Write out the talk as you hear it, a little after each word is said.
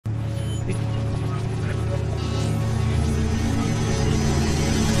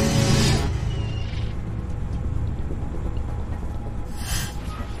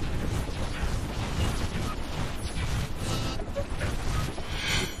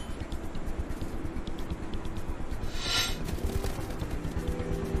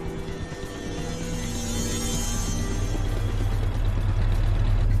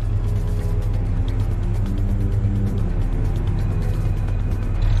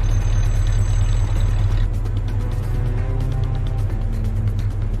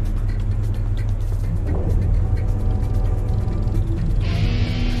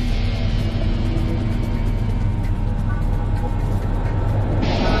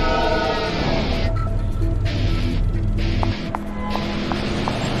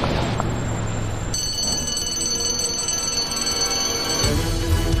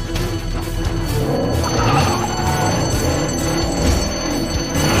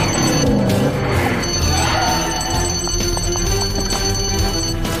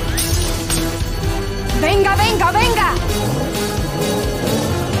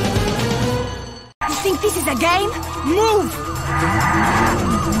a game? Move!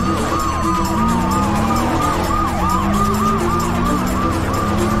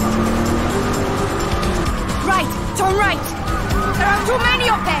 Right! Turn right! There are too many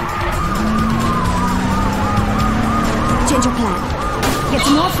of them! Change your plan. Get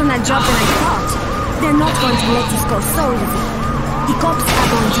more from that job than I thought. They're not going to let this go so easy. The cops are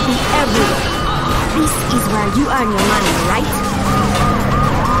going to be everywhere. This is where you earn your money, right?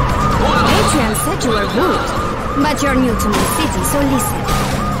 Adrian said you were good, but you're new to my city, so listen.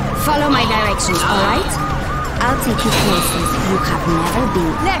 Follow my directions, alright? I'll take you places you have never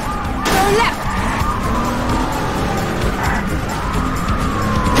been. Left! Turn left!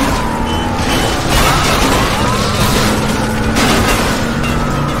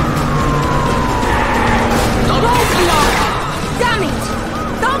 Roadblock! Damn it!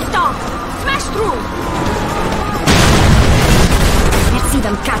 Don't stop! Smash through! Let's see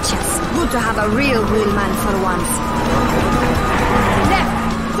them catch us. Good to have a real wheelman for once. Left!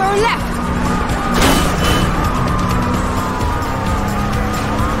 Turn left!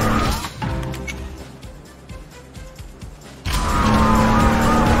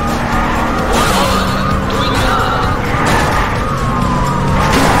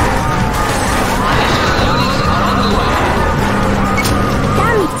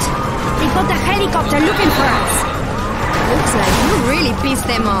 They're looking for us. Looks like you really pissed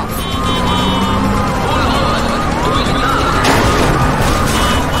them off.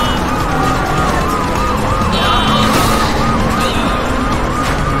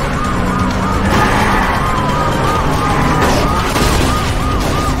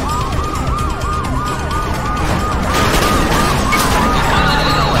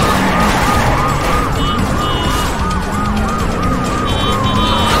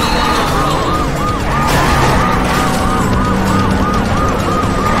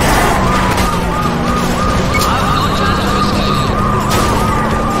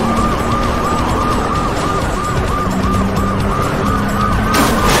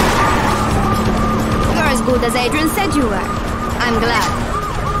 As Adrian said you were. I'm glad.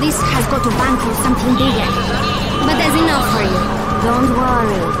 This has got to bankroll something bigger. But there's enough for you. Don't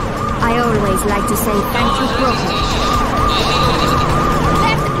worry. I always like to say thank you properly.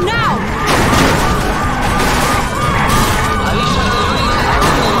 Left now!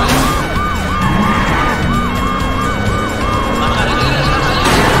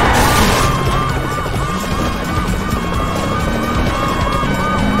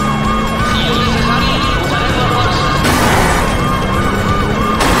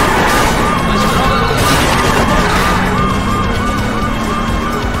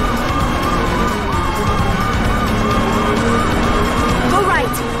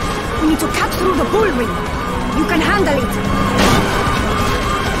 Through the bull ring. You can handle it.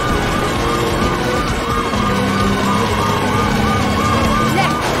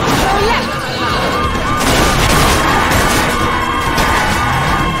 Left. Go left.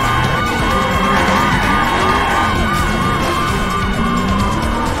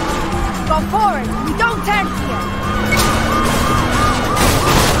 Go forward. We don't turn here.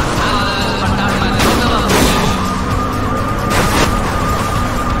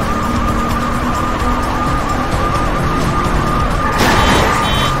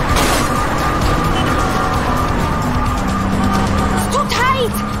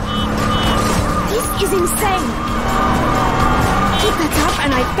 Is insane. Keep it up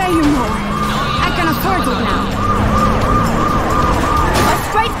and I pay you more. I can afford it now. Go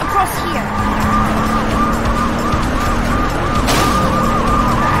straight across here.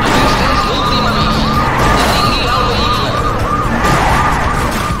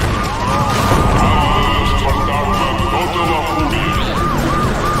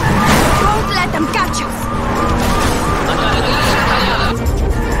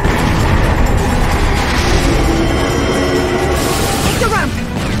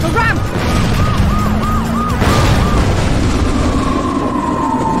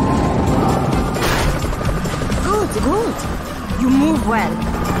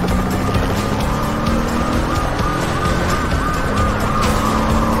 Lial.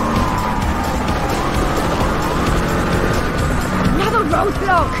 Another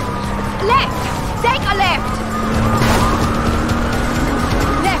roadblock! Left! Take a left!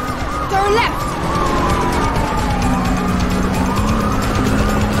 Left! Turn left!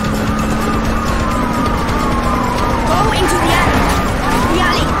 Go into the alley! The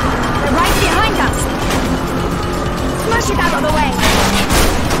alley! They're right behind us! Smash it out of the way!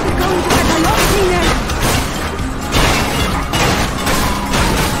 We're going to get a lot cleaner!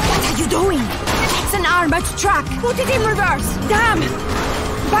 What are you doing? It's an armored truck! Put it in reverse! Damn!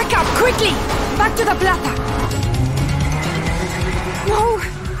 Back up, quickly! Back to the plaza! No!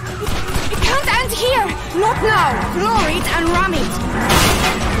 It can't end here! Not now! Floor it and ram it!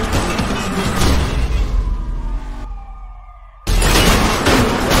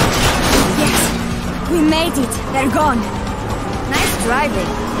 Yes! We made it! They're gone! Nice driving!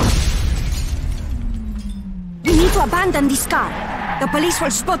 We need to abandon this car. The police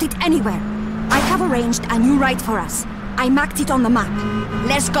will spot it anywhere. I have arranged a new ride for us. I marked it on the map.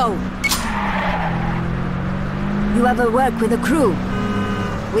 Let's go! You ever work with a crew?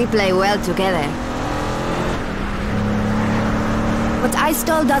 We play well together. What I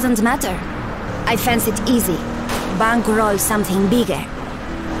stole doesn't matter. I fence it easy. Bankroll something bigger.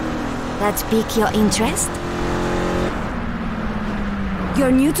 That pique your interest?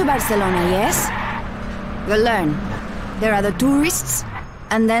 You're new to Barcelona, yes? You'll learn. There are the tourists,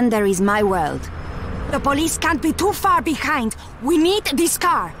 and then there is my world. The police can't be too far behind. We need this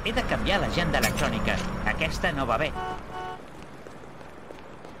car. He de canviar l'agenda electrònica. Aquesta no va bé.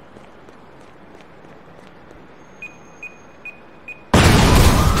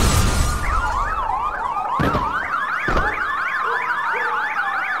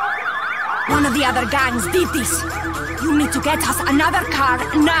 One of the other gangs did this. You need to get us another car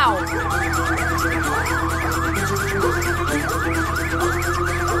now.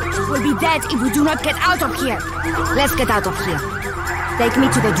 We'll be dead if we do not get out of here. Let's get out of here. Take me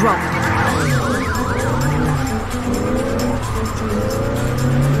to the drop.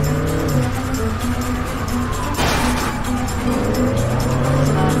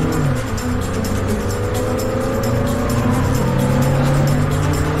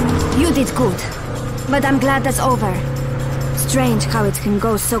 You did good, but I'm glad that's over. Strange how it can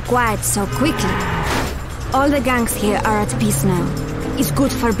go so quiet so quickly. All the gangs here are at peace now. It's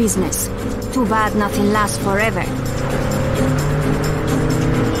good for business. Too bad nothing lasts forever.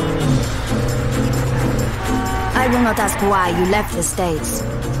 I will not ask why you left the States.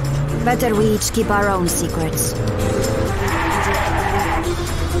 Better we each keep our own secrets.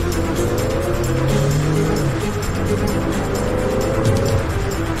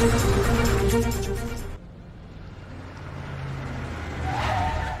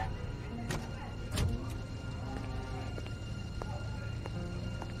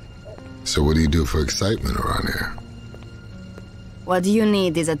 So what do you do for excitement around here? What you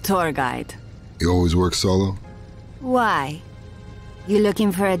need is a tour guide. You always work solo? Why? You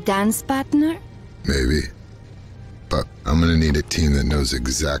looking for a dance partner? Maybe. But I'm gonna need a team that knows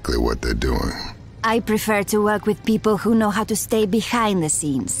exactly what they're doing. I prefer to work with people who know how to stay behind the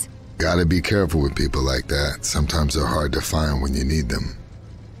scenes. Gotta be careful with people like that. Sometimes they're hard to find when you need them.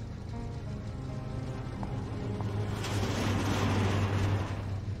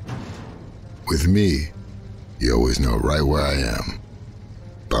 With me, you always know right where I am.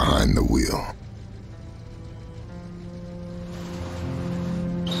 Behind the wheel.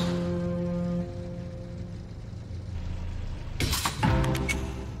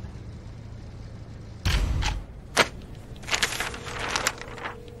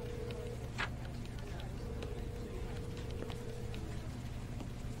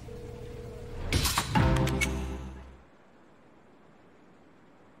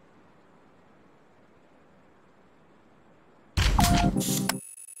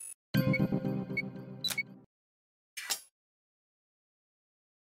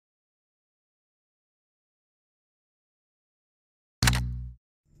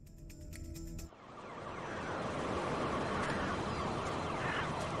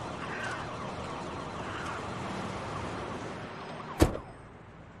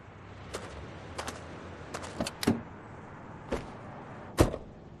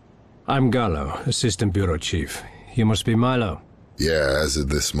 I'm Gallo, Assistant Bureau Chief. You must be Milo. Yeah, as of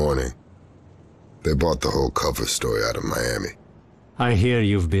this morning. They bought the whole cover story out of Miami. I hear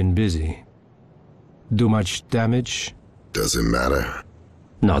you've been busy. Do much damage? Doesn't matter.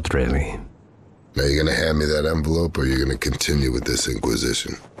 Not really. Now you gonna hand me that envelope or you're gonna continue with this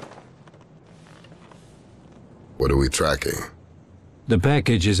inquisition? What are we tracking? The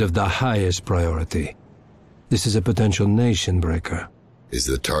package is of the highest priority. This is a potential nation breaker. Is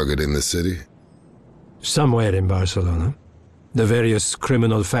the target in the city? Somewhere in Barcelona. The various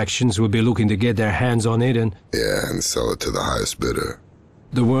criminal factions will be looking to get their hands on it and... Yeah, and sell it to the highest bidder.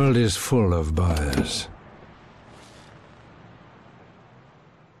 The world is full of buyers.